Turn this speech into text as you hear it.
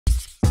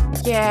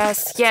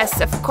Yes, yes,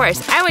 of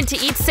course. I want to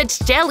eat such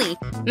jelly.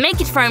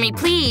 Make it for me,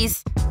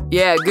 please.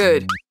 Yeah,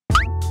 good.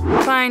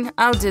 Fine,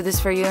 I'll do this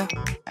for you.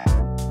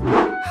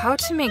 How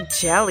to make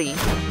jelly?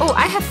 Oh,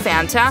 I have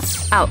Fanta.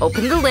 I'll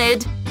open the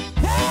lid.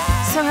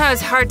 Somehow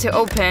it's hard to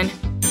open.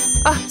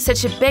 Oh,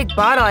 such a big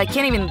bottle, I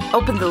can't even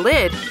open the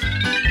lid.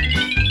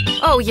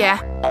 Oh, yeah.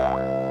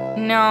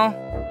 No,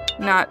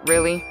 not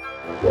really.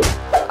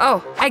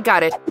 Oh, I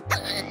got it.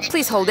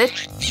 Please hold it.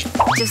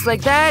 Just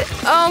like that.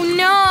 Oh,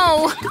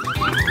 no!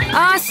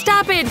 Ah,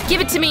 stop it!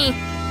 Give it to me!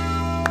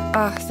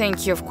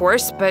 Thank you, of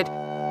course, but…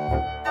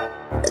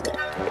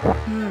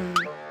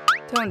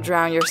 Don't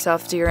drown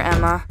yourself, dear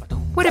Emma.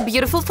 What a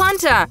beautiful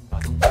Fanta!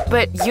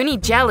 But you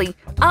need jelly.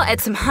 I'll add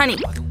some honey.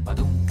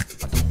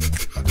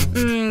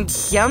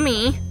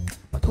 Yummy.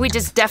 We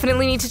just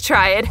definitely need to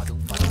try it.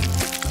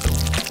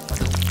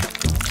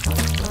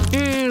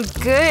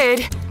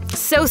 Good.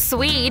 So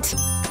sweet.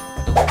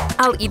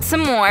 I'll eat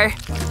some more.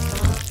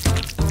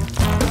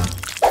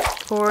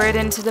 Pour it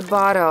into the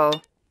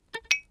bottle.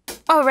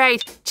 All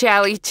right,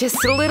 jelly,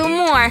 just a little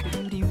more.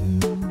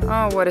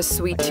 Oh, what a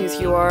sweet tooth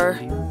you are.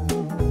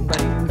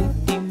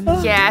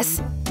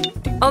 Yes.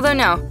 Although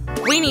no,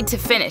 we need to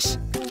finish.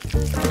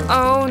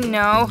 Oh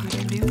no.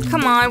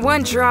 Come on,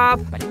 one drop.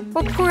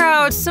 We'll pour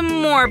out some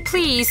more,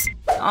 please.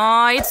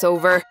 Aw, it's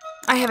over.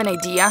 I have an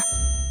idea.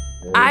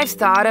 I've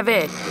thought of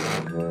it.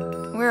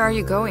 Where are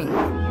you going?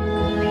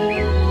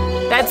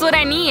 That's what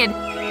I need.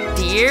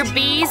 Dear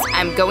bees,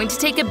 I'm going to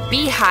take a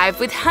beehive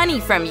with honey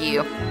from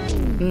you.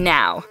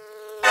 Now.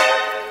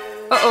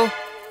 Uh-oh.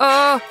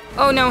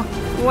 Oh no.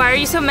 Why are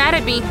you so mad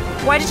at me?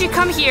 Why did you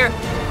come here?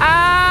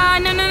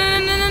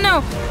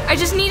 No. I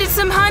just needed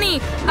some honey.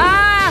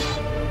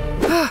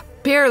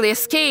 Barely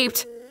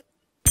escaped.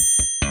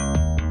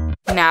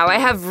 Now I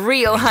have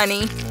real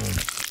honey.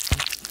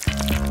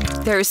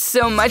 There's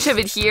so much of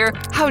it here.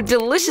 How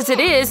delicious it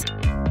is.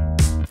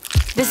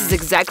 This is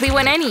exactly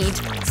what I need.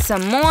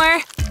 Some more.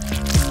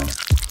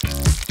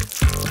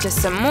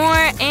 Just some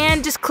more,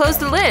 and just close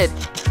the lid.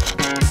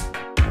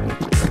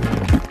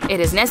 It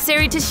is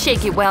necessary to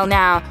shake it well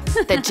now.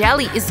 The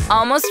jelly is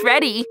almost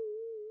ready.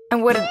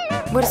 And what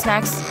is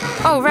next?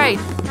 Oh, right.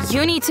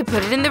 You need to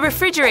put it in the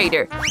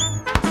refrigerator.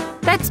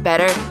 That's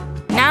better.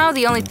 Now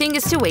the only thing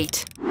is to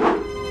wait.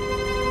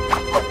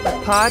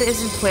 The pot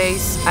is in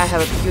place. I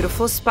have a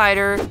beautiful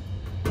spider.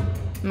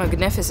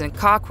 Magnificent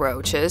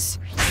cockroaches.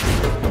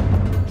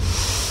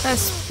 A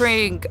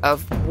sprig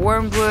of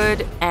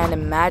wormwood and a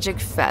magic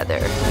feather.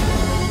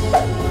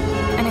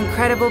 An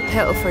incredible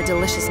pill for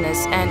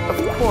deliciousness and,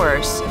 of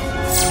course,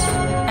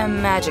 a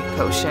magic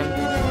potion.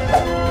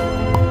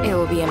 It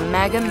will be a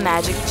mega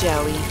magic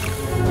jelly.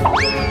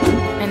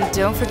 And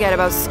don't forget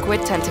about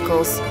squid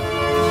tentacles.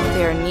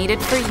 They are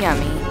needed for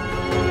yummy.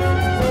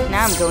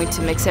 Now I'm going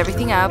to mix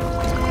everything up.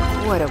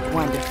 What a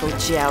wonderful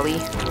jelly.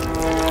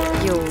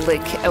 You'll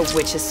lick a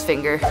witch's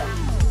finger.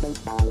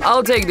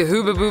 I'll take the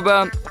Hooba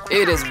Booba.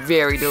 It is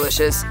very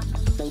delicious.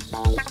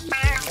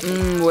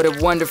 What a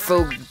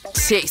wonderful,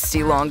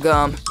 tasty long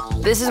gum.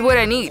 This is what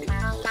I need.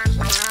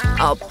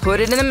 I'll put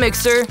it in the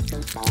mixer.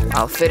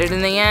 I'll fit it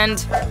in the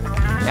end.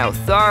 Now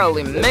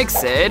thoroughly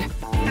mix it.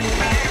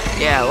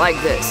 Yeah, like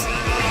this.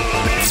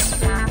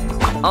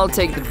 I'll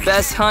take the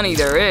best honey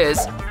there is.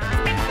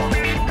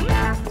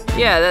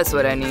 Yeah, that's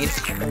what I need.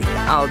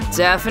 I'll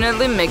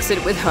definitely mix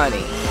it with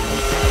honey.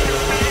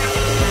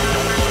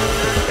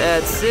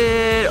 That's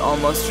it,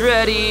 almost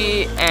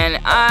ready, and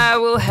I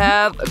will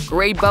have a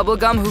great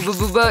bubblegum Hooba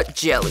Booba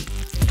jelly.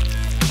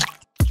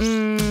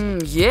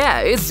 Yeah,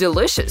 it's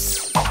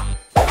delicious.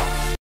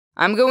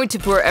 I'm going to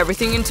pour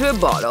everything into a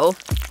bottle.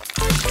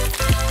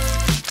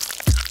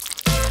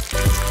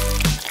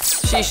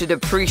 She should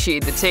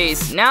appreciate the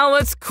taste. Now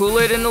let's cool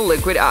it in the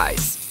liquid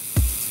ice.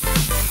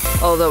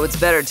 Although it's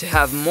better to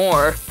have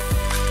more.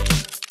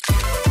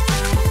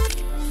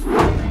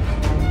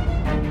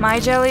 My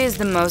jelly is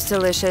the most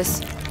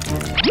delicious.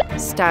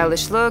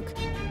 Stylish look,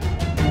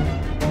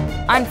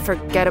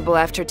 unforgettable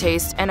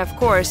aftertaste, and of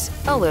course,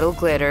 a little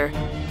glitter.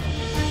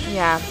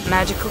 Yeah,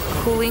 magical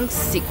cooling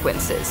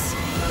sequences.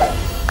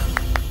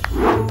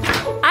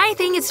 I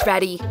think it's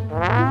ready.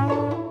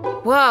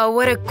 Whoa,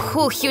 what a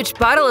cool huge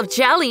bottle of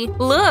jelly.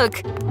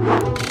 Look!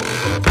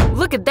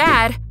 Look at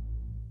that!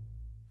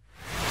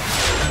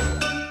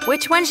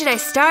 Which one should I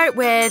start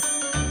with?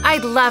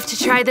 I'd love to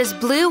try this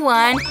blue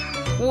one.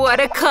 What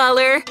a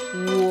color!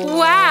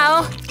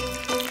 Wow!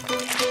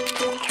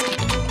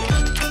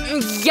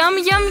 Yum,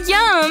 yum,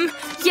 yum!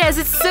 Yes,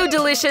 it's so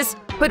delicious.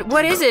 But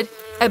what is it?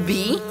 A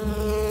bee?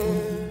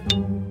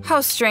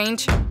 How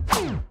strange.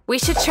 We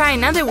should try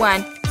another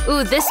one.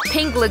 Ooh, this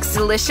pink looks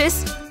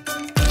delicious.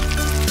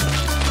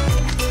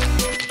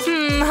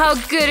 How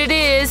good it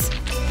is.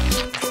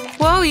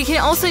 Whoa, you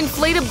can also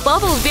inflate a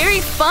bubble.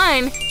 Very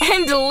fun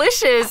and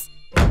delicious.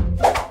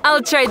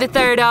 I'll try the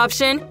third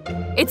option.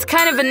 It's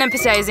kind of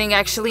unappetizing,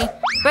 actually,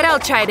 but I'll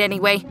try it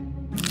anyway.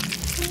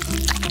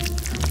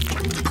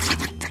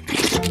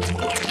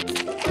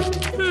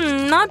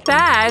 Not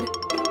bad.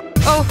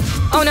 Oh,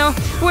 Oh no,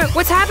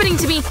 what's happening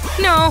to me?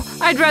 No,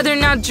 I'd rather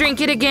not drink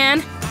it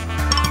again.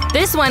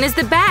 This one is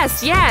the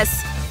best,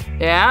 yes.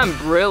 Yeah, I'm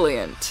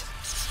brilliant.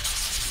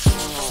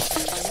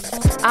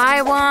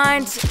 I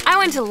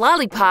want a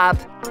lollipop.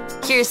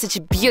 Here's such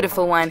a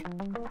beautiful one.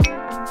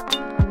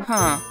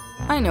 Huh,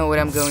 I know what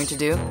I'm going to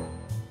do.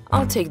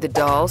 I'll take the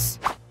dolls.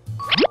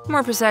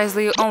 More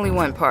precisely, only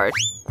one part.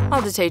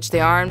 I'll detach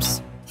the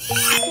arms.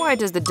 Why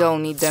does the doll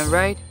need them,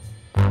 right?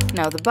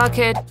 Now the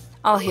bucket.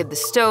 I'll hit the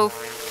stove.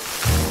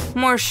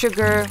 More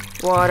sugar,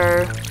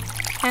 water,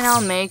 and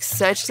I'll make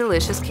such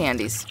delicious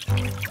candies.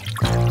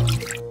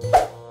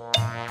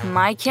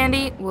 My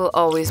candy will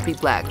always be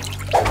black.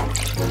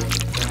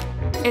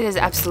 It is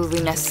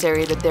absolutely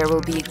necessary that there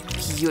will be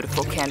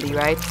beautiful candy,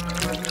 right?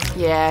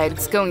 Yeah,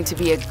 it's going to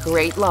be a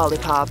great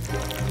lollipop.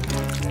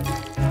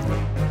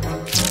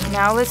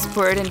 Now let's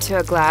pour it into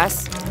a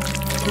glass.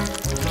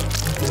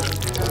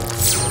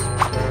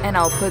 And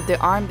I'll put the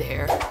arm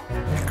there.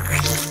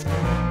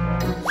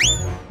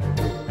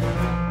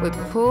 We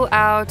pull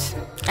out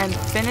and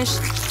finish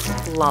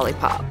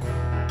lollipop.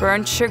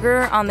 Burnt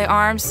sugar on the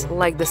arms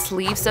like the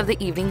sleeves of the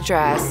evening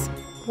dress.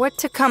 What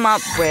to come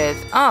up with?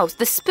 Oh,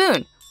 the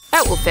spoon.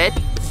 That will fit.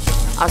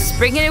 I'll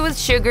sprinkle it with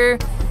sugar.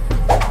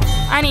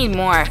 I need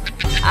more.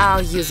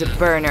 I'll use a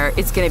burner.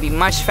 It's gonna be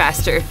much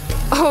faster.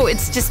 Oh,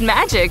 it's just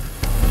magic.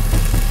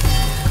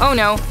 Oh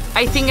no,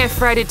 I think I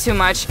fried it too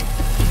much.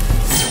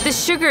 The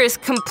sugar is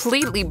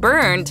completely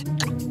burned.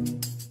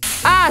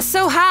 Ah,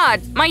 so hot!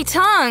 My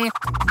tongue!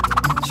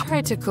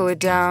 Try to cool it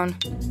down.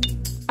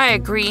 I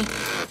agree.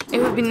 It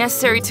would be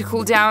necessary to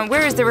cool down.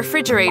 Where is the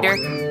refrigerator?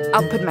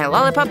 I'll put my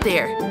lollipop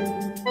there.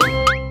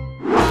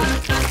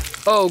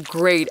 Oh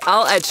great,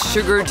 I'll add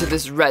sugar to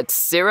this red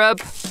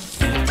syrup.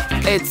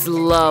 It's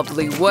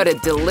lovely. What a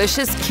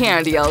delicious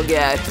candy I'll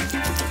get.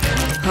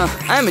 Huh,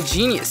 I'm a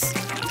genius.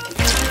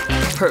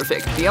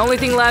 Perfect. The only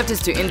thing left is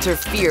to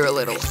interfere a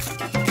little.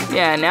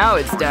 Yeah, now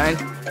it's done.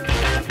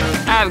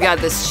 I've got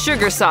this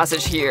sugar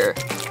sausage here.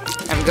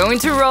 I'm going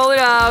to roll it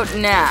out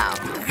now.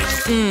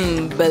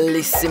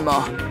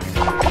 Bellissimo.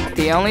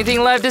 The only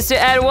thing left is to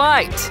add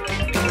white.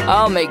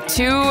 I'll make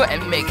two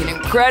and make an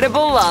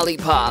incredible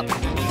lollipop.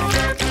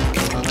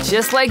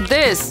 Just like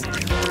this.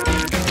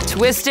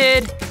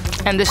 Twisted,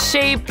 and the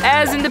shape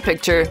as in the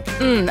picture.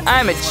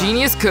 I'm a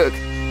genius cook.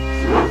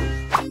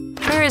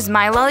 Where is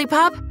my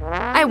lollipop?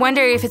 I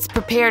wonder if it's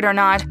prepared or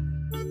not.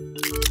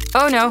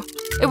 Oh no,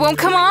 it won't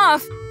come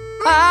off.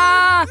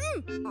 Ah!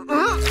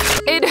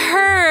 It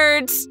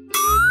hurts.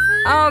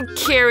 I'll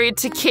carry it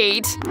to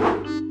Kate.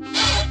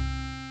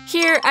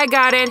 Here, I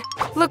got it.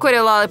 Look what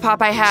a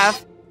lollipop I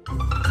have.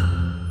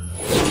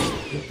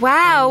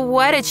 Wow,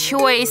 what a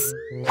choice.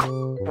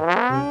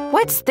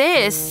 What's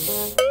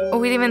this?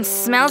 Oh, it even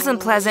smells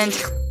unpleasant.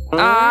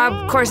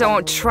 Of course I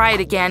won't try it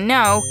again,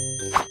 no.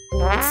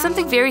 It's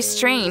something very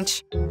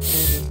strange.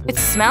 It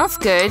smells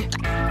good.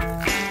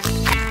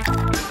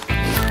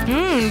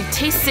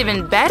 Tastes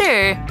even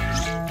better.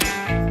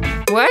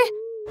 What?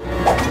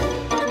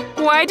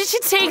 Why did you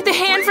take the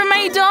hand from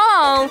my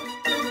doll?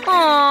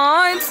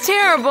 Aw, it's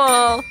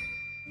terrible.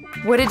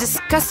 What a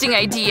disgusting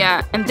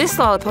idea. And this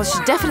lollipop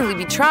should definitely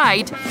be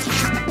tried.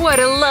 What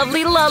a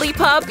lovely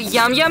lollipop.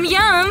 Yum, yum,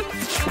 yum.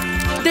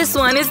 This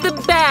one is the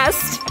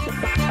best.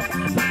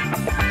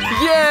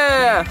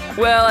 Yeah!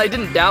 Well, I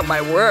didn't doubt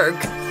my work.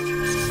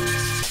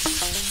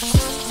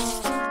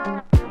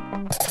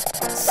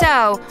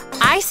 So,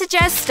 I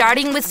suggest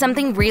starting with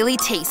something really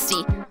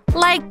tasty,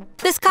 like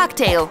this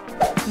cocktail.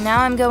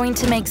 Now I'm going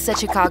to make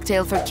such a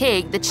cocktail for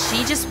Cake that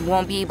she just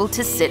won't be able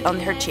to sit on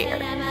her chair.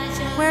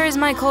 Where is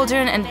my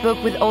cauldron and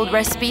book with old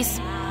recipes?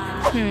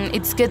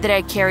 It's good that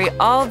I carry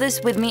all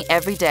this with me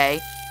every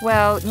day.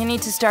 Well, you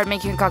need to start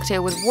making a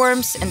cocktail with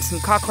worms and some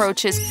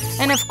cockroaches,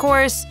 and of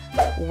course,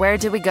 where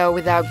do we go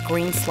without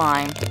green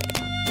slime?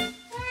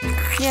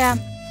 Yeah,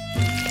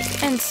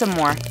 and some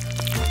more.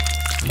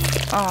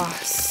 Oh,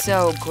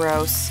 so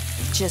gross.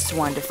 Just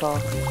wonderful.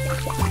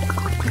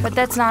 But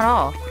that's not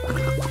all.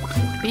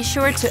 Be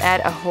sure to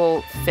add a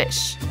whole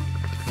fish.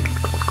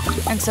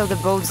 And so the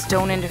boats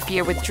don't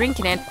interfere with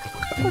drinking it,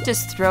 we'll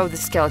just throw the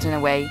skeleton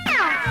away.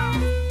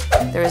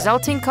 The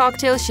resulting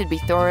cocktail should be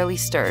thoroughly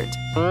stirred.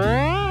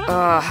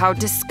 Ugh, how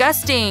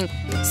disgusting!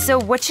 So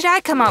what should I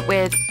come up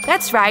with?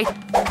 That's right,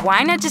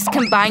 why not just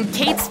combine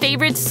Kate's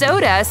favorite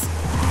sodas?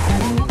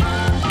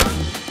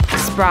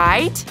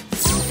 Sprite,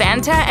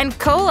 Fanta, and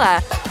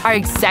Cola are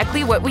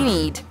exactly what we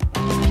need.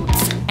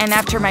 And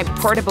after my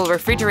portable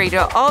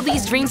refrigerator, all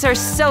these drinks are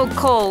so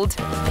cold.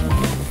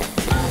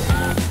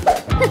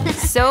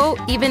 So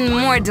even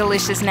more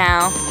delicious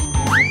now.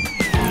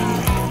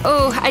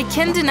 Oh, I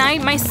can't deny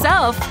it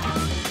myself.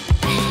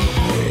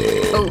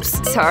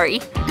 Oops, sorry.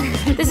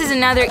 This is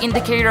another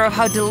indicator of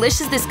how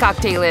delicious this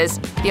cocktail is.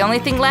 The only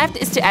thing left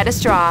is to add a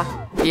straw.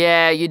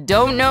 Yeah, you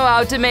don't know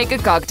how to make a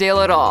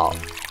cocktail at all.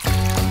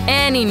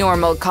 Any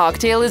normal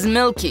cocktail is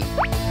milky.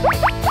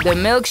 The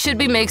milk should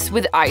be mixed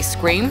with ice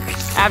cream,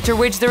 after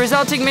which the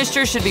resulting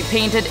mixture should be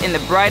painted in the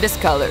brightest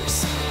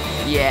colors.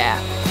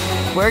 Yeah,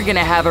 we're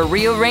gonna have a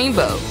real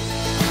rainbow.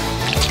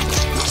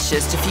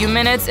 Just a few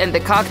minutes and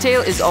the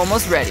cocktail is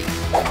almost ready.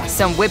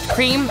 Some whipped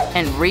cream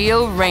and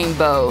real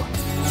rainbow.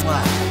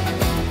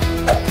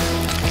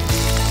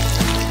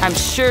 I'm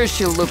sure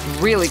she'll look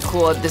really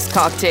cool at this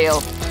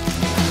cocktail.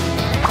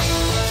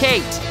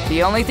 Kate,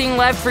 the only thing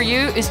left for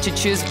you is to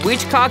choose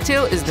which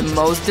cocktail is the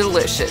most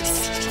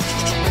delicious.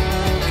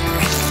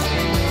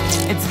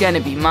 It's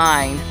gonna be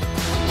mine.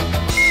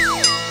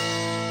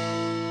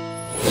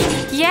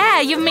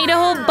 Yeah, you've made a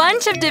whole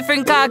bunch of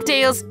different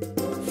cocktails.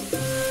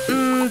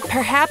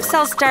 Perhaps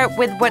I'll start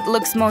with what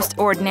looks most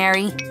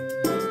ordinary.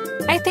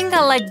 I think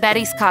I'll like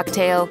Betty's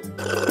cocktail.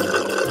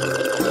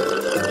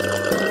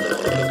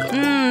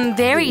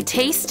 Very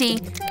tasty.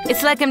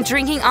 It's like I'm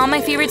drinking all my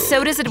favorite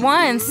sodas at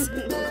once.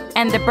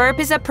 And the burp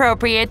is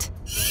appropriate.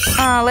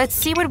 Let's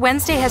see what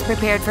Wednesday has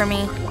prepared for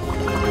me.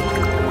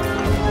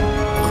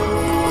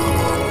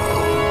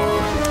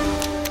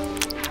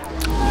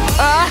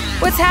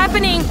 What's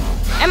happening?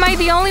 Am I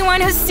the only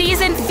one who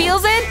sees and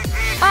feels it?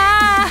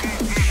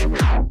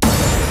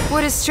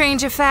 What a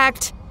strange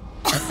effect.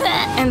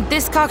 And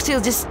this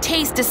cocktail just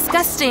tastes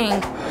disgusting.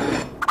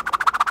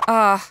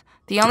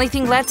 The only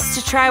thing left is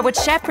to try what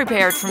Chef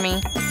prepared for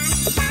me.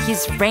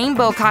 His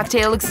rainbow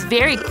cocktail looks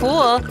very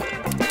cool.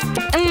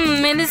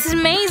 And this is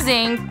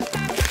amazing.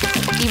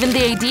 Even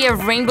the idea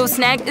of rainbow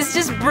snack is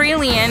just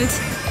brilliant.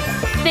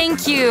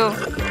 Thank you.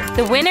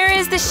 The winner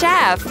is the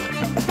chef.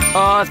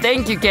 Oh,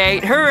 thank you,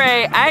 Kate.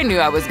 Hooray! I knew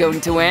I was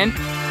going to win.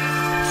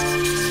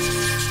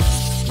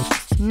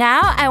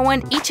 Now I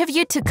want each of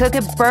you to cook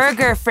a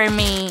burger for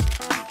me.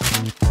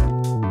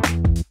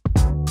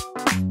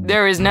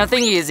 There is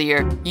nothing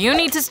easier. You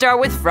need to start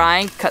with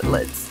frying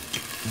cutlets.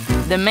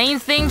 The main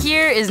thing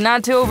here is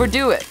not to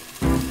overdo it.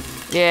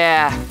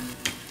 Yeah.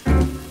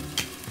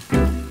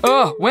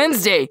 Oh,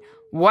 Wednesday!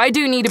 Why do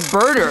you need a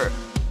burner?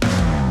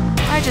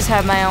 I just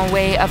have my own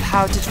way of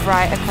how to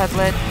fry a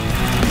cutlet.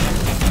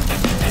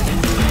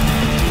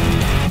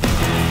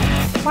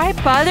 Why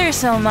bother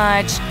so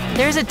much?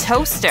 There's a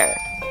toaster.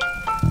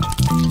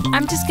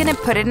 I'm just gonna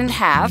put it in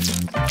half.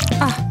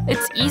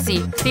 It's easy.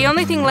 The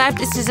only thing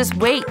left is to just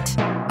wait.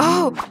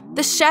 Oh,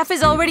 the chef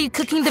is already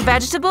cooking the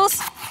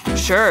vegetables?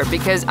 Sure,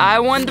 because I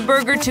want the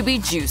burger to be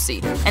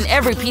juicy and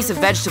every piece of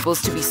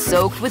vegetables to be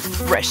soaked with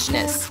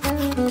freshness.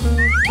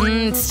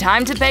 It's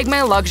time to bake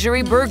my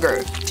luxury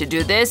burger. To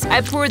do this,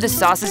 I pour the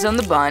sauces on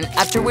the bun,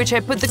 after which I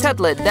put the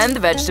cutlet, then the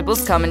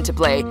vegetables come into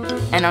play.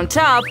 And on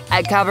top,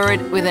 I cover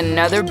it with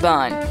another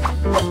bun.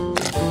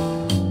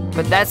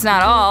 But that's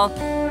not all.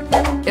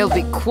 It'll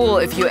be cool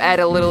if you add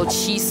a little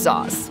cheese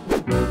sauce.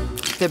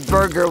 The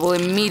burger will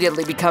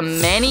immediately become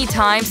many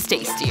times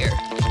tastier.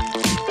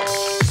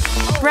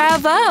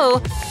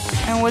 Bravo!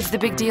 And what's the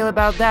big deal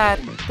about that?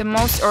 The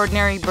most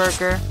ordinary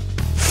burger.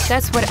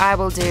 That's what I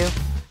will do.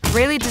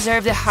 Really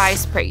deserve the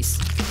highest praise.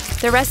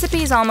 The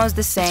recipe is almost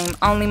the same,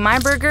 only my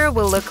burger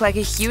will look like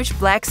a huge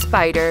black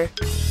spider.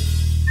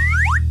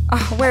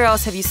 Where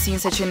else have you seen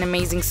such an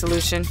amazing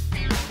solution?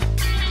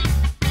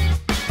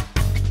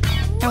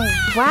 Oh,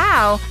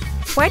 wow!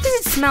 Why does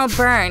it smell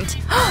burnt?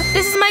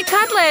 This is my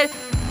cutlet!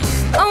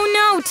 Oh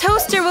no!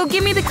 Toaster will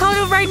give me the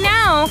cutlet right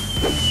now!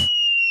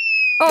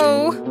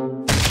 Oh.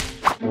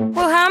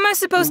 Well, how am I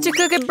supposed to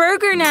cook a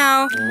burger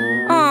now?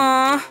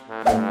 Aww.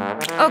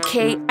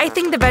 Okay, I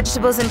think the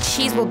vegetables and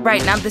cheese will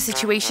brighten up the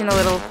situation a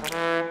little.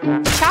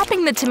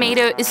 Chopping the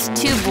tomato is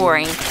too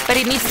boring, but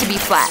it needs to be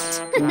flat.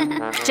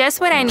 Just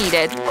what I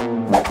needed.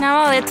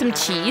 Now I'll add some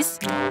cheese.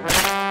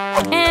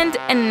 And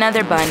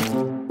another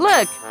bun.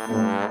 Look!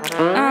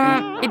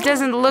 It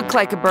doesn't look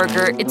like a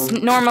burger. It's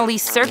normally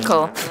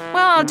circle.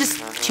 Well, I'll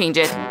just change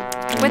it.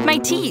 With my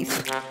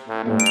teeth.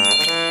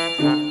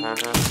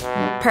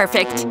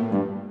 Perfect.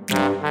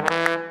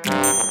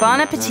 Bon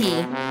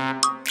appetit.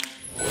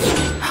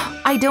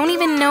 I don't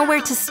even know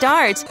where to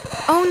start.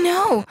 Oh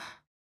no!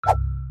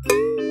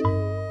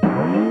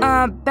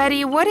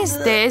 Betty, what is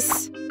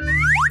this?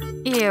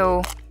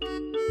 Ew.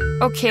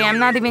 Okay, I'm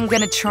not even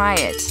gonna try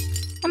it.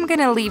 I'm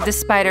gonna leave the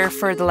spider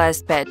for the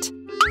last bit.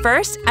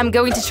 First, I'm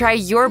going to try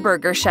your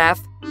burger, chef.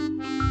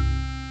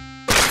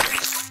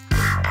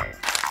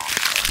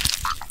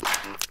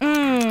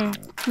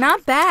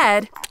 Not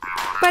bad.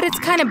 But it's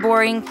kind of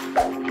boring.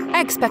 I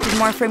expected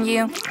more from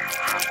you.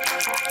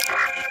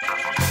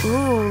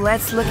 Ooh,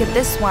 let's look at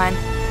this one.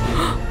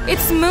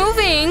 It's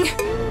moving!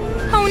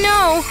 Oh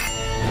no!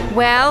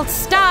 Well,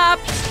 stop!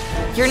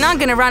 You're not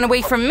gonna run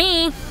away from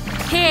me!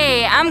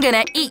 Hey, I'm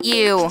gonna eat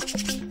you!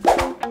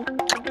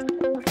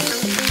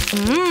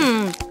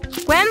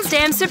 Wednesday,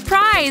 I'm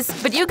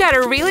surprised! But you got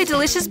a really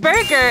delicious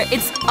burger!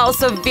 It's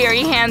also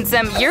very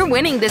handsome. You're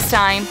winning this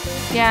time.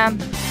 Yeah.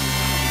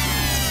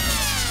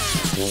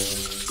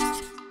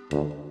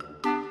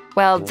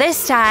 Well,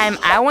 this time,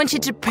 I want you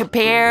to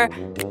prepare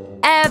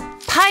a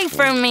pie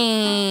for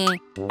me!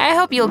 I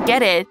hope you'll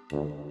get it.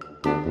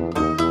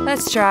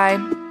 Let's try.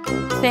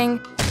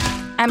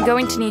 I'm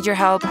going to need your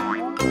help.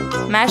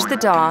 Mash the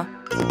dough.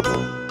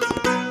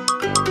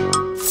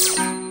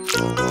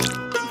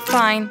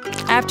 Fine.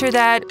 After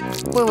that,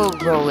 we will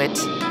roll it.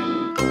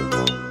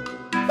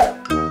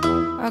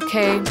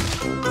 Okay,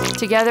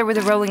 together with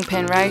a rolling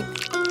pin, right?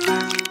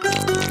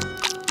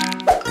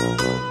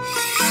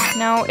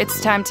 Now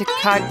it's time to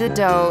cut the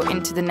dough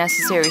into the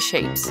necessary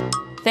shapes.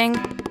 Thing,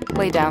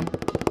 lay down.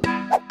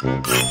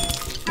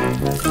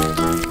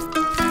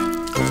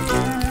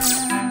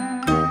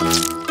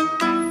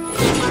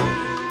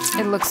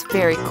 It looks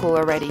very cool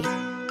already.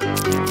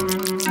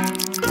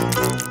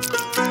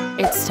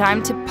 It's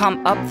time to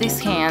pump up these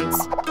hands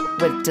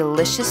with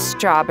delicious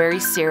strawberry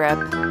syrup,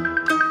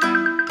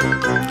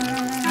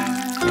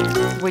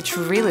 which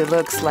really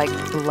looks like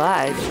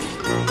blood.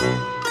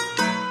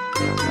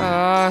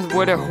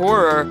 What a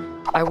horror.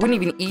 I wouldn't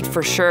even eat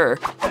for sure.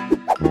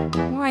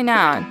 Why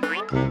not?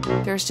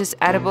 There's just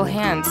edible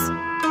hands.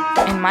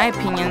 In my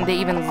opinion, they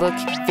even look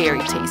very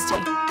tasty.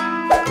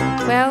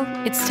 Well,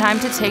 it's time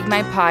to take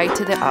my pie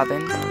to the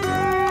oven.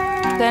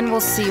 Then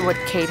we'll see what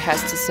Kate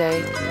has to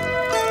say.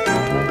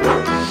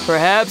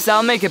 Perhaps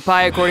I'll make a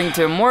pie according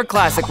to a more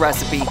classic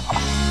recipe.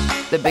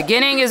 The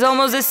beginning is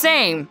almost the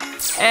same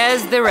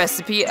as the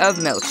recipe of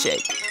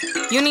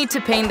milkshake. You need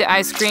to paint the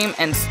ice cream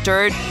and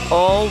stir it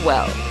all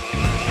well.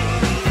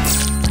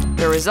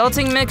 The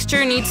resulting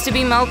mixture needs to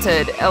be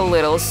melted a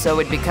little so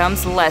it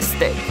becomes less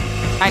thick.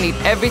 I need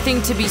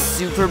everything to be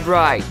super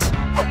bright.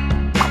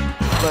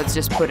 Let's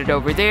just put it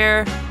over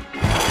there.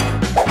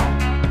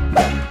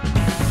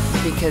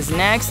 Because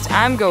next,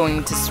 I'm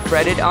going to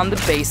spread it on the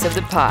base of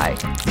the pie.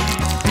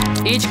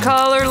 Each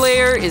color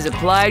layer is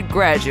applied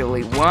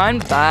gradually, one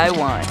by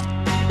one.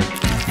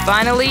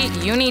 Finally,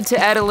 you need to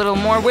add a little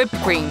more whipped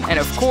cream and,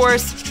 of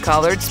course,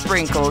 colored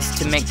sprinkles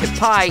to make the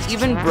pie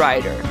even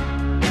brighter.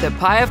 The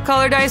pie of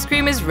colored ice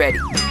cream is ready.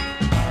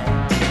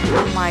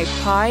 My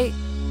pie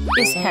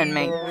is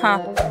handmade,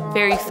 huh?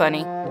 Very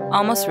funny.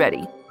 Almost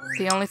ready.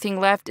 The only thing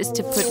left is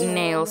to put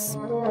nails.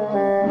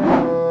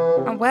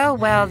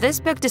 Well, this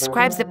book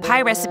describes the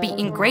pie recipe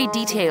in great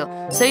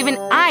detail, so even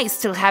I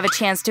still have a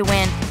chance to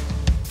win.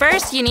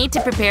 First, you need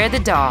to prepare the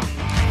dough.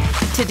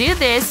 To do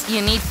this,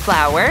 you need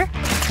flour,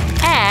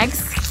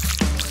 eggs,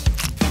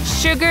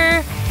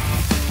 sugar,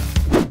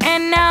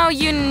 and now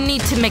you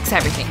need to mix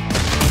everything.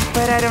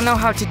 But I don't know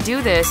how to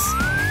do this.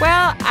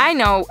 Well, I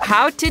know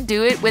how to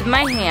do it with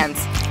my hands.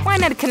 Why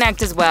not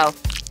connect as well?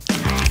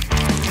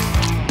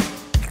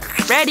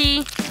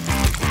 Ready!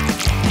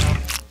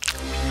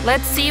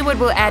 Let's see what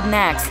we'll add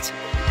next.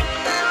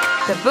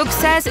 The book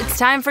says it's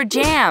time for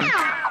jam.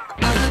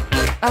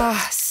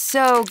 Oh,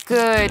 so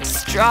good.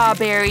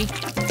 Strawberry.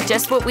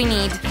 Just what we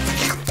need.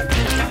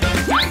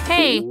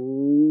 Hey!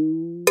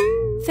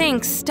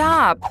 Thing,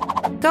 stop.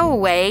 Go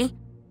away.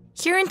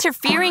 You're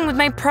interfering with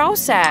my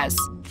process.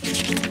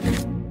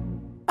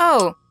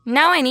 Oh,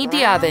 now I need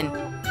the oven.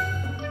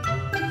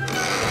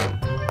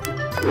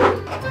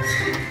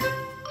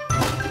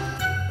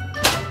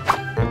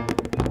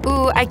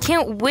 Ooh, I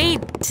can't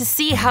wait to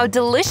see how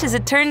delicious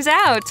it turns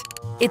out.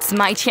 It's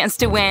my chance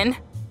to win.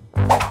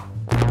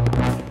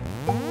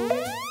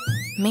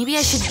 Maybe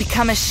I should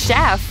become a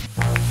chef.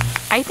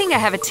 I think I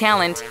have a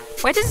talent.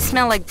 Why does it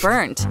smell like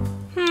burnt?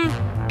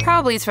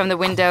 Probably it's from the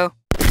window.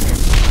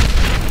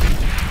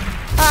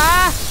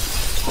 Ah!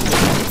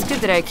 It's good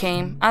that I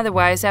came.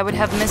 Otherwise, I would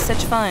have missed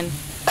such fun.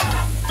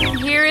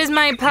 Here is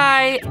my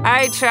pie.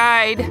 I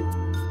tried.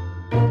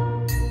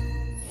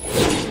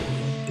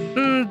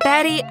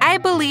 Betty, I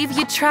believe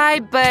you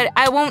tried, but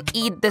I won't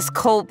eat this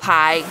cold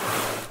pie.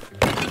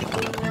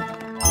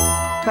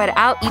 But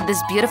I'll eat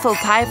this beautiful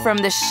pie from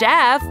the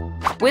chef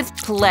with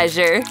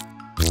pleasure.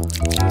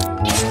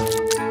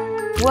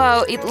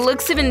 Whoa, it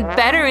looks even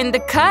better in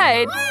the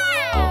cut.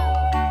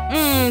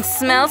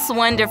 Smells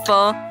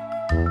wonderful.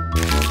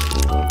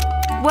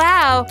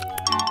 Wow,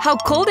 how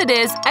cold it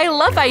is. I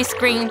love ice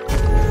cream.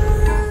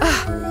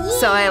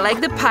 So I like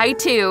the pie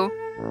too.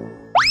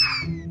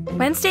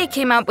 Wednesday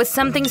came up with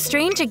something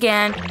strange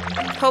again.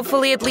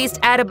 Hopefully at least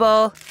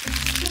edible.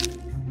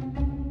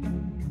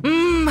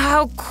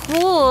 How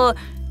cool.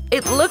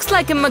 It looks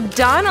like a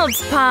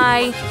McDonald's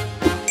pie.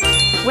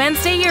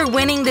 Wednesday, you're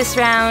winning this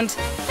round.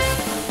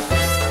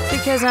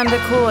 Because I'm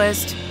the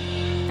coolest.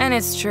 And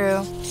it's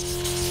true.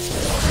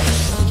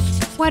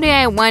 What do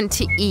I want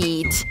to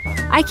eat?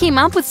 I came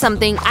up with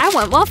something. I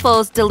want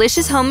waffles.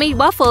 Delicious homemade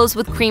waffles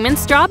with cream and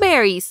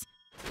strawberries.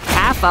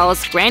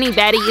 Waffles, Granny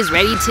Betty is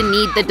ready to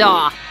knead the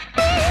dough.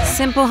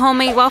 Simple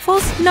homemade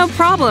waffles? No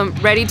problem.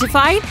 Ready to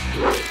fight?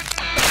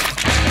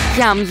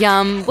 Yum,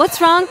 yum.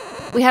 What's wrong?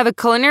 We have a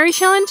culinary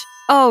challenge?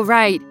 Oh,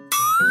 right.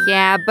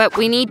 Yeah, but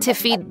we need to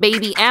feed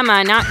baby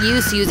Emma, not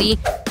you, Susie.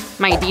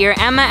 My dear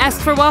Emma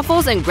asked for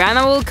waffles and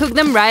Grandma will cook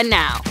them right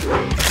now.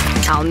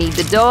 I'll knead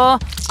the dough.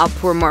 I'll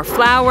pour more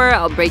flour.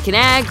 I'll break an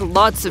egg.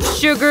 Lots of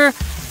sugar.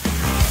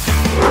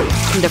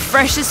 And the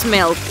freshest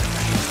milk.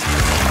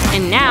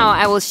 And now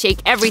I will shake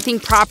everything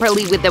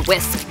properly with the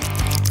whisk.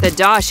 The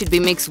dough should be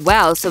mixed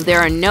well so there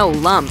are no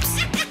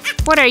lumps.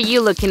 What are you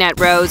looking at,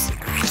 Rose?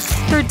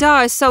 Her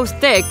dough is so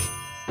thick.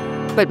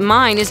 But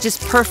mine is just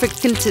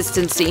perfect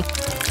consistency.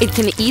 It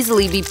can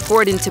easily be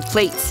poured into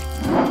plates.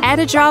 Add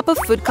a drop of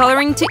food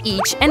coloring to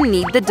each and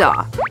knead the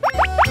dough.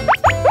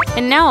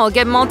 And now I'll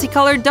get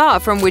multicolored dough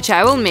from which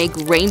I will make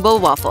rainbow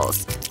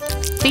waffles.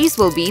 These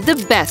will be the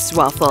best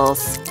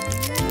waffles.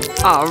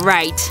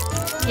 Alright.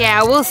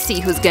 Yeah, we'll see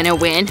who's gonna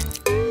win.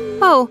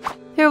 Oh,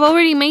 they've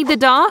already made the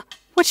dough?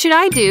 What should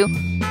I do?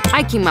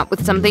 I came up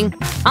with something.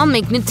 I'll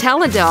make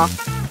Nutella dough.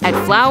 Add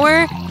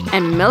flour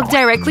and milk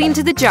directly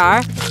into the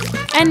jar.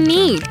 And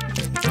knead.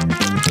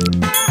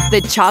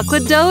 The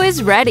chocolate dough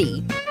is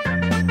ready.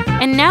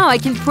 And now I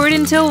can pour it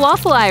into a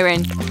waffle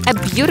iron. A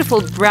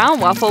beautiful brown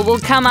waffle will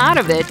come out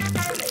of it.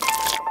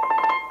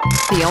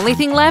 The only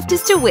thing left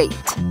is to wait.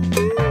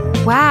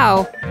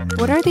 Wow,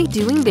 what are they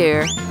doing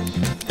there?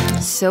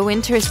 So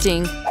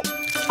interesting.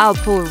 I'll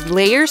pour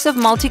layers of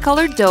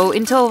multicolored dough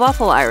into a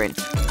waffle iron.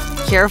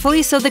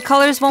 Carefully so the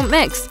colors won't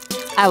mix.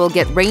 I will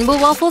get rainbow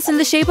waffles in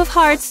the shape of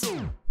hearts.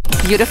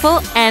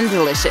 Beautiful and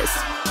delicious.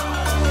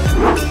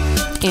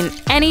 In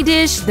any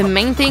dish, the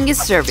main thing is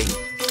serving.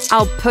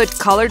 I'll put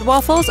colored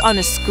waffles on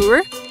a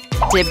skewer,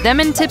 dip them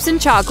in tips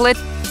and chocolate,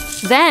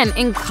 then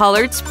in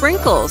colored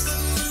sprinkles.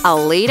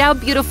 I'll lay it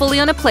out beautifully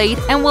on a plate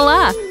and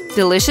voila!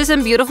 Delicious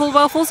and beautiful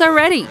waffles are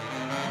ready.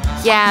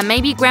 Yeah,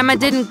 maybe Grandma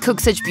didn't cook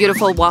such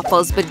beautiful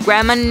waffles, but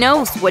Grandma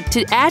knows what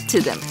to add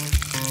to them.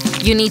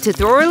 You need to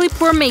thoroughly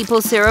pour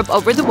maple syrup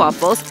over the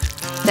waffles,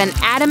 then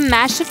add a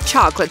mash of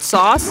chocolate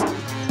sauce,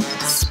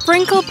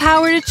 sprinkle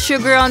powdered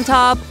sugar on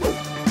top,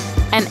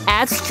 and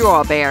add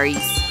strawberries.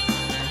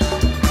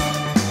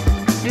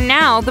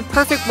 Now the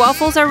perfect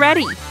waffles are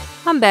ready.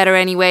 I'm better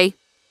anyway.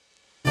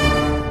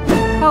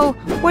 Oh,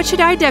 what should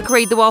I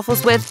decorate the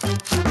waffles with?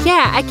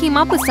 Yeah, I came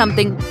up with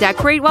something.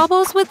 Decorate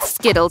waffles with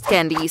Skittles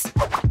candies.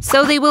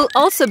 So they will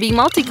also be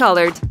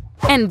multicolored.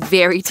 And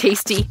very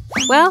tasty.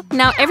 Well,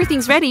 now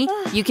everything's ready.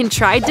 You can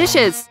try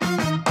dishes.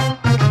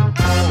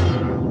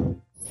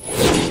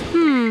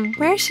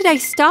 Where should I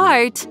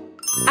start?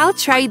 I'll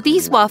try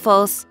these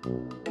waffles.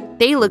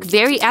 They look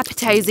very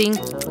appetizing.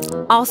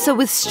 Also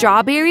with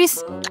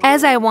strawberries,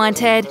 as I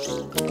wanted.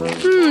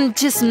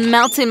 Just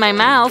melts in my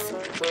mouth.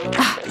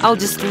 I'll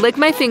just lick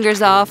my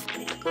fingers off.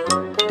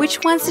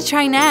 Which ones to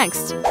try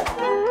next?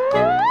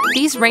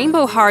 These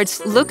rainbow hearts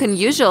look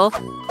unusual.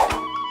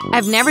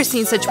 I've never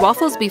seen such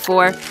waffles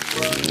before.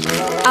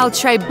 I'll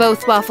try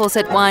both waffles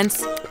at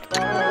once.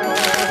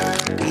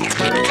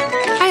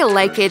 I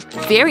like it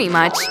very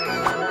much.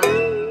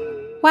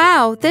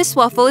 Wow, this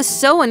waffle is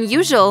so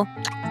unusual.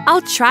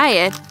 I'll try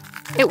it.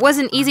 It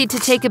wasn't easy to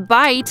take a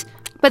bite,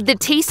 but the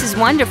taste is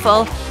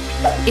wonderful.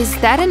 Is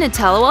that a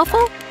Nutella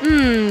waffle?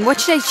 What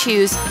should I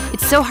choose?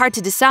 It's so hard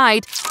to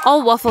decide.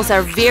 All waffles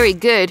are very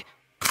good.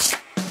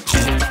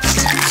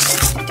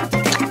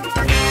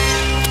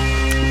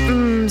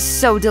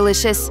 So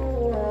delicious.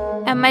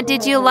 Emma,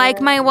 did you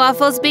like my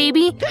waffles,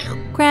 baby?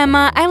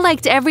 Grandma, I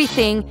liked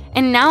everything,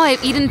 and now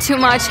I've eaten too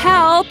much.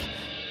 Help!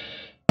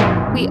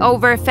 We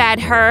overfed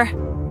her.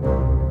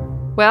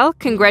 Well,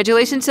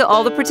 congratulations to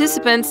all the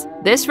participants.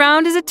 This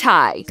round is a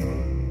tie.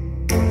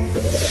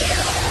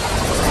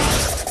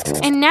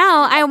 And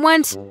now I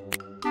want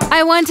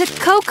a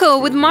cocoa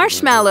with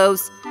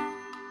marshmallows.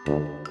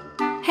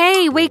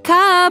 Hey, wake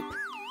up!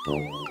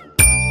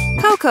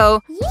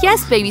 Cocoa?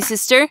 Yes, baby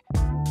sister.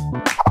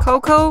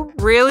 Cocoa?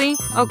 Really?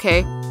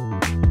 Okay.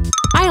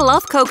 I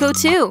love cocoa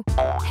too.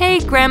 Hey,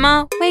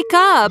 Grandma, wake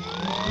up!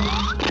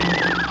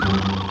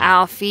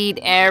 I'll feed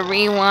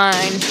everyone.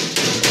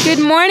 Good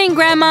morning,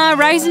 Grandma.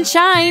 Rise and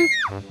shine.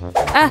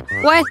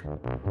 What?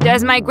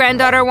 Does my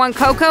granddaughter want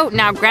cocoa?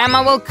 Now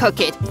Grandma will cook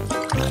it.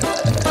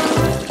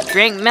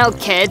 Drink milk,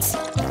 kids.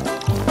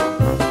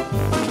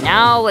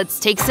 Now let's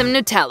take some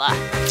Nutella.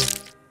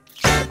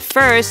 But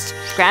first,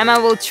 Grandma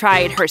will try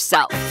it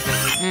herself.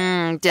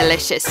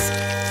 Delicious.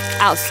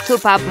 I'll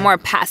scoop up more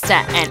pasta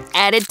and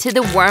add it to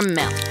the warm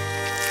milk.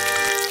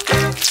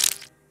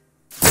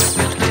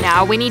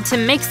 Now we need to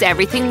mix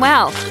everything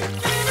well.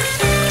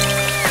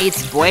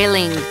 It's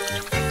boiling.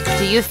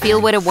 Do you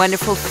feel what a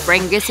wonderful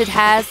fragrance it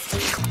has?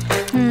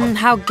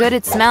 How good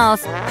it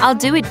smells. I'll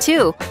do it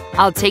too.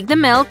 I'll take the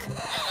milk.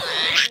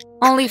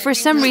 Only for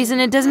some reason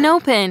it doesn't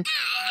open.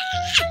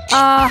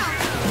 Ow!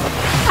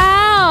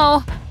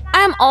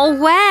 I'm all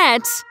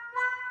wet!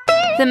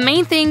 The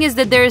main thing is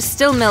that there is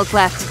still milk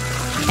left.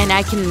 And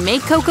I can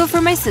make cocoa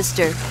for my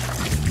sister.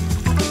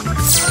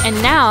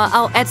 And now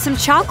I'll add some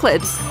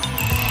chocolates.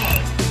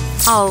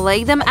 I'll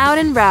lay them out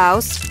in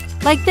rows,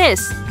 like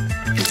this.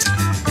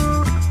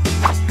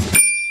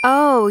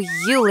 Oh,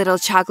 you little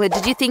chocolate,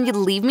 did you think you'd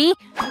leave me?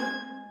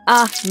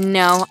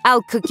 No,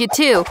 I'll cook you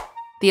too.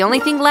 The only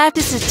thing left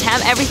is to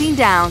tamp everything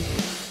down.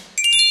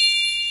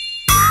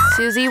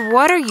 Susie,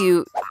 what are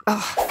you…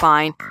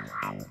 fine.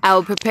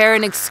 I'll prepare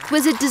an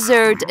exquisite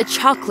dessert, a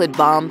chocolate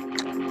bomb.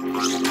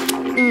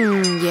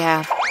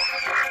 Yeah.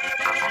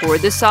 Pour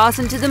the sauce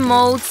into the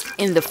molds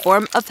in the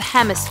form of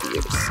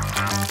hemispheres.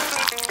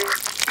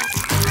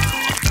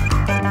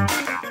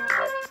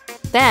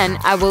 Then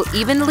I will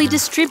evenly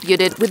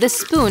distribute it with a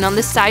spoon on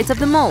the sides of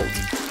the mold.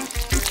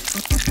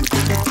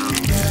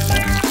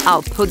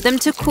 I'll put them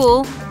to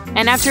cool,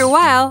 and after a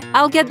while,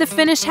 I'll get the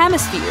finished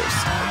hemispheres.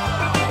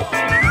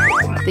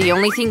 The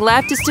only thing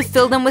left is to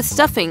fill them with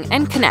stuffing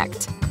and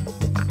connect.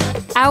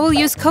 I will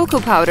use cocoa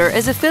powder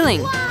as a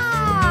filling.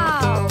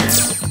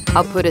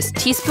 I'll put a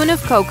teaspoon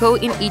of cocoa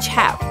in each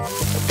half.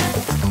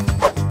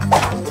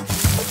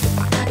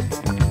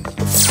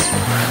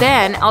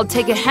 Then I'll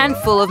take a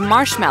handful of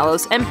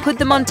marshmallows and put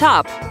them on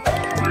top.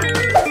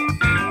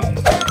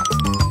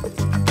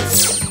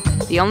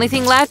 The only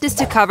thing left is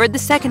to cover the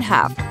second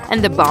half,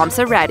 and the bombs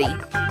are ready.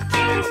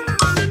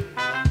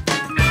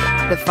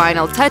 The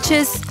final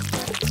touches.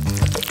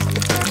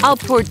 I'll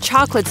pour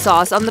chocolate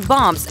sauce on the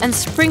bombs and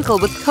sprinkle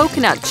with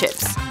coconut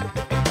chips.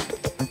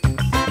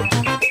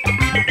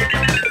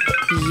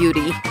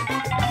 Beauty.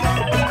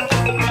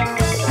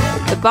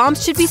 The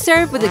bombs should be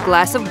served with a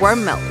glass of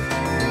warm milk.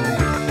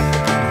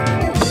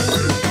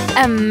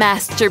 A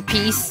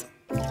masterpiece.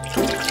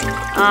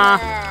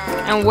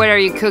 And what are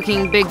you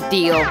cooking, big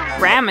deal?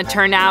 Grandma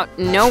turned out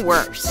no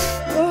worse.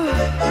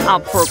 I'll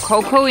pour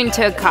cocoa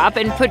into a cup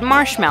and put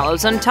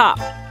marshmallows on top.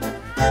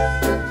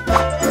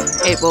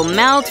 It will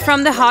melt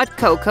from the hot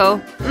cocoa.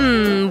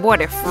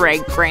 What a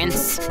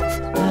fragrance.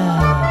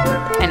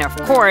 And of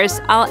course,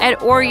 I'll add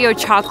Oreo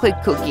chocolate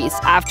cookies.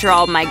 After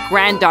all, my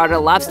granddaughter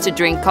loves to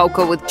drink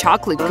cocoa with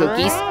chocolate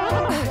cookies.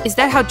 Is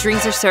that how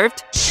drinks are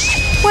served?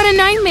 What a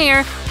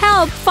nightmare!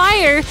 Help!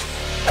 Fire!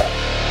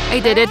 I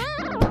did it.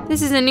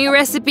 This is a new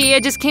recipe. I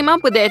just came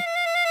up with it.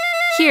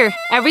 Here,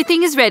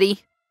 everything is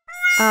ready.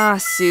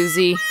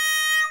 Susie.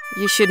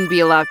 You shouldn't be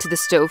allowed to the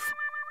stove.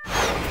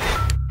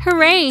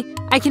 Hooray!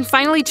 I can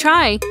finally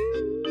try.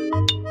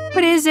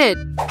 What is it?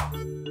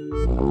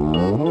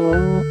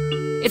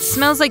 It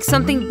smells like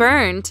something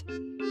burned.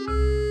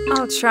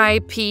 I'll try a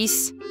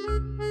piece.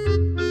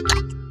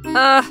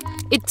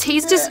 It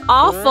tastes just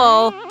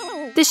awful.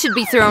 This should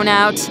be thrown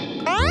out.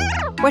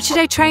 What should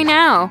I try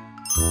now?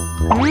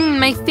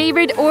 My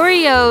favorite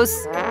Oreos!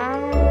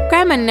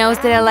 Grandma knows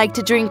that I like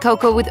to drink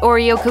cocoa with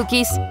Oreo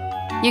cookies.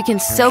 You can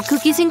soak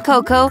cookies in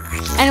cocoa,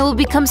 and it will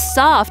become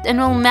soft and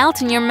will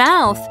melt in your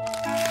mouth.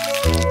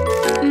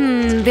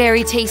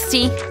 Very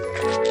tasty.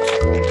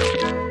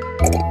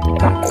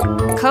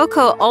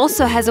 Cocoa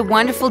also has a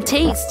wonderful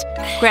taste.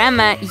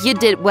 Grandma, you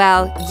did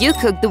well. You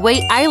cooked the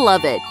way I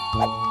love it.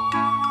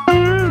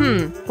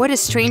 What a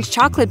strange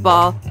chocolate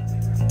ball.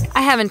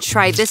 I haven't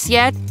tried this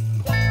yet.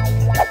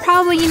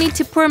 Probably you need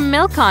to pour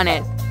milk on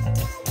it.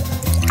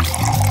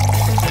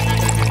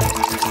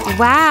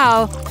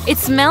 Wow,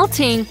 it's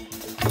melting.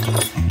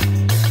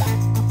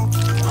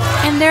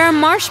 And there are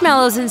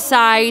marshmallows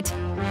inside.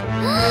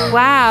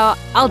 Wow,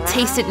 I'll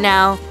taste it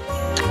now.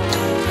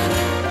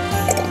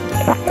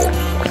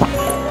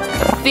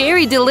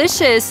 Very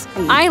delicious.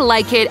 I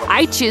like it.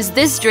 I choose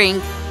this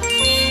drink.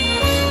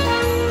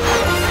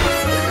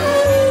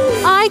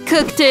 I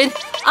cooked it.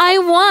 I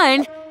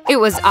won. It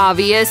was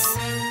obvious.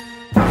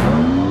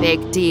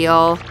 Big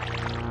deal.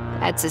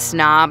 That's a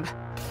snob.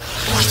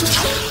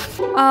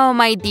 Oh,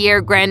 my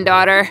dear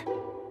granddaughter.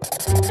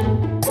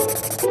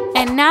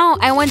 And now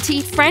I want to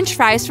eat French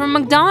fries from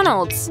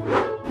McDonald's.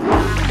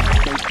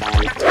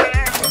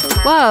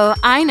 Whoa,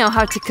 I know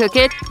how to cook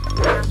it.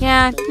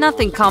 Yeah,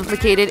 nothing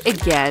complicated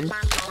again.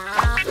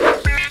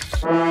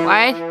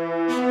 What?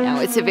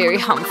 No, it's a very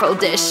harmful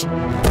dish.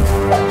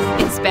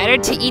 It's better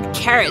to eat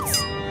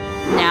carrots.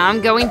 Now I'm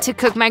going to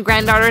cook my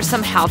granddaughter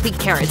some healthy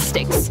carrot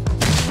sticks.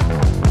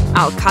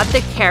 I'll cut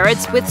the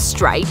carrots with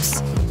stripes.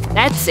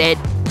 That's it.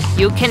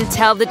 You can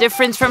tell the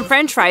difference from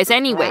French fries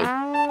anyway.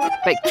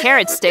 But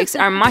carrot sticks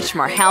are much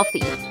more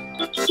healthy.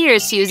 Here,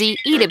 Susie,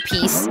 eat a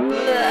piece.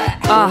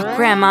 Oh,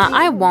 Grandma,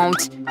 I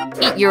won't.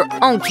 Eat your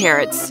own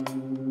carrots.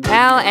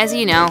 Well, as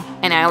you know,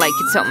 and I like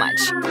it so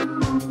much.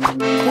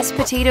 This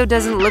potato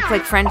doesn't look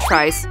like French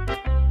fries.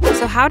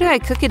 So how do I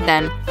cook it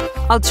then?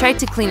 I'll try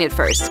to clean it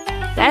first.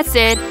 That's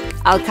it.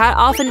 I'll cut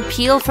off and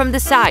peel from the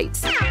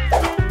sides.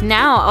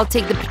 Now I'll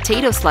take the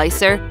potato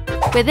slicer.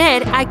 With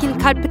it, I can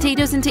cut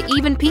potatoes into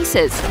even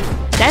pieces.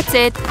 That's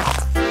it.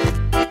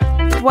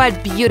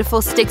 What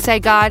beautiful sticks I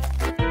got.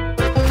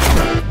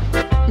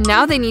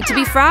 Now they need to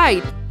be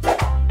fried.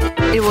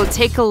 It will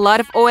take a lot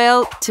of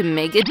oil to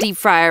make a deep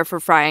fryer for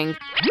frying.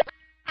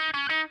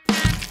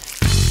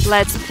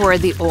 Let's pour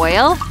the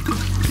oil.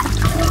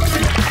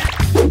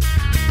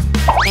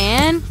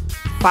 And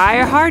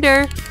fire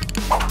harder.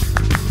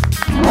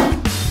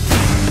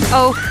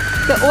 Oh,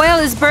 the oil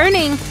is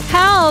burning!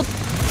 Help!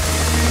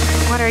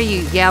 What are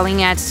you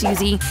yelling at,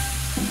 Susie?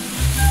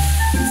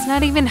 It's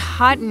not even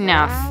hot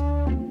enough.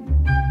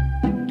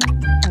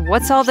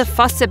 What's all the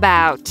fuss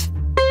about?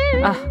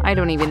 I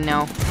don't even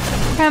know.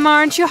 Grandma,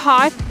 aren't you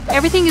hot?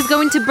 Everything is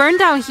going to burn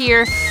down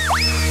here.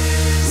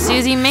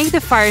 Susie, make the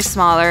fire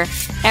smaller.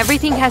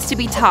 Everything has to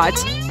be taut.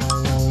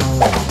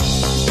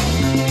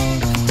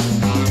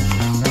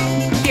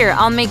 Here,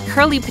 I'll make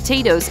curly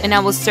potatoes and I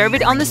will serve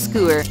it on the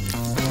skewer.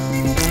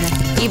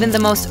 Even the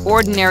most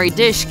ordinary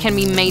dish can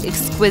be made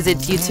exquisite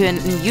due to an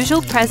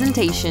unusual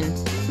presentation.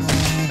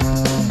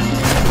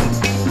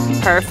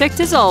 Perfect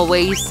as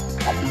always.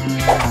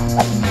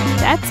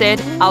 That's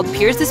it. I'll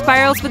pierce the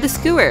spirals with the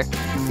skewer.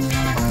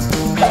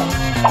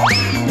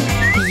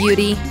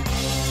 Beauty.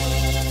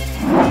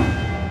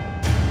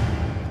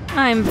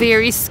 I'm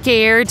very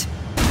scared.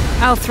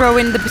 I'll throw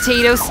in the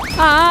potatoes.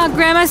 Ah,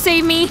 Grandma,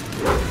 save me.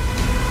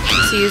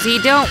 Susie,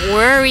 don't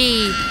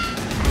worry.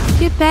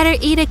 You'd better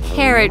eat a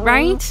carrot,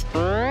 right?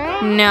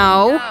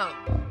 No.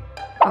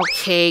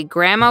 Okay,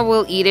 Grandma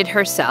will eat it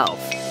herself.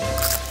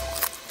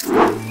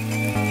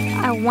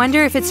 I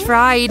wonder if it's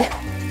fried.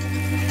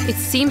 It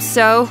seems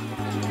so.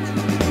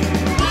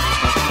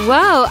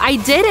 Whoa, I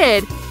did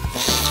it!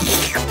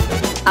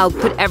 I'll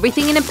put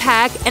everything in a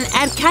pack and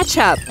add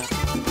ketchup.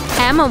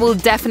 Emma will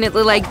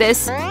definitely like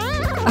this.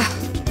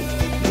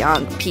 Ugh,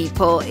 young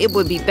people, it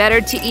would be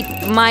better to eat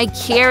my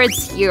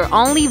carrots here.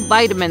 Only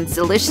vitamins,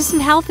 delicious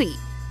and healthy.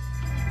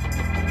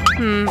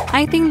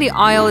 I think the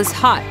oil is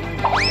hot.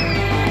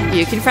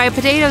 You can fry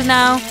potatoes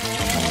now.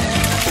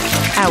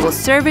 I will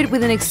serve it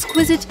with an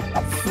exquisite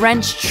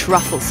French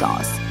truffle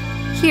sauce.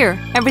 Here,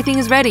 everything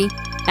is ready.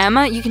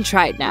 Emma, you can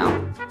try it now.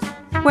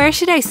 Where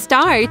should I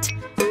start?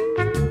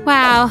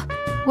 Wow,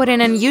 what an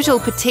unusual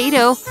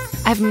potato.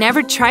 I've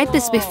never tried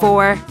this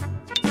before.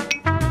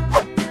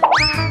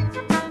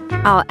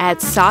 I'll add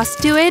sauce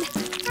to it.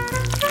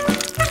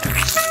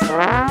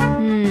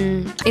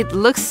 It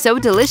looks so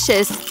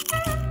delicious.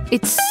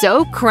 It's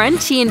so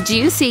crunchy and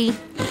juicy.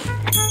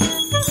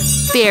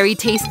 Very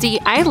tasty.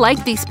 I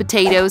like these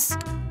potatoes.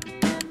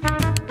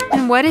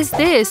 And what is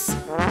this?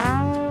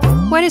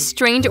 What a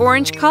strange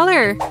orange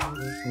color.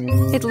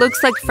 It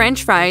looks like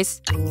French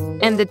fries.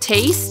 And the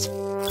taste?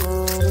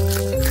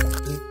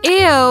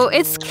 Ew,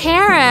 it's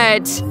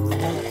carrot.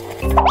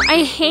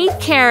 I hate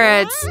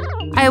carrots.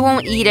 I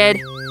won't eat it.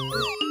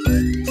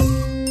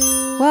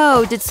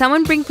 Whoa, did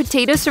someone bring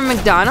potatoes from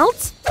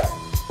McDonald's?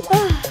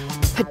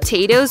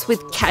 Potatoes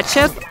with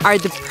ketchup are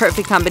the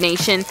perfect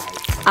combination.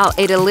 I'll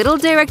add a little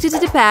directly to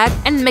the pack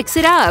and mix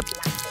it up.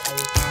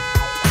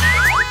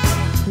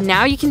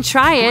 Now you can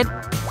try it.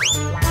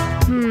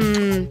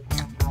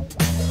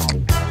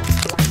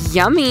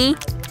 Yummy!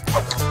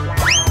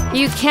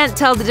 You can't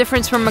tell the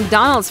difference from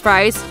McDonald's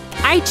fries.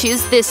 I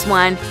choose this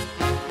one.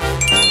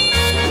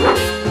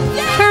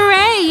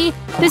 Hooray!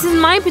 This is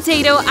my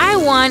potato. I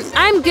won.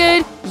 I'm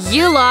good.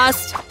 You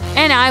lost.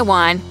 And I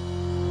won.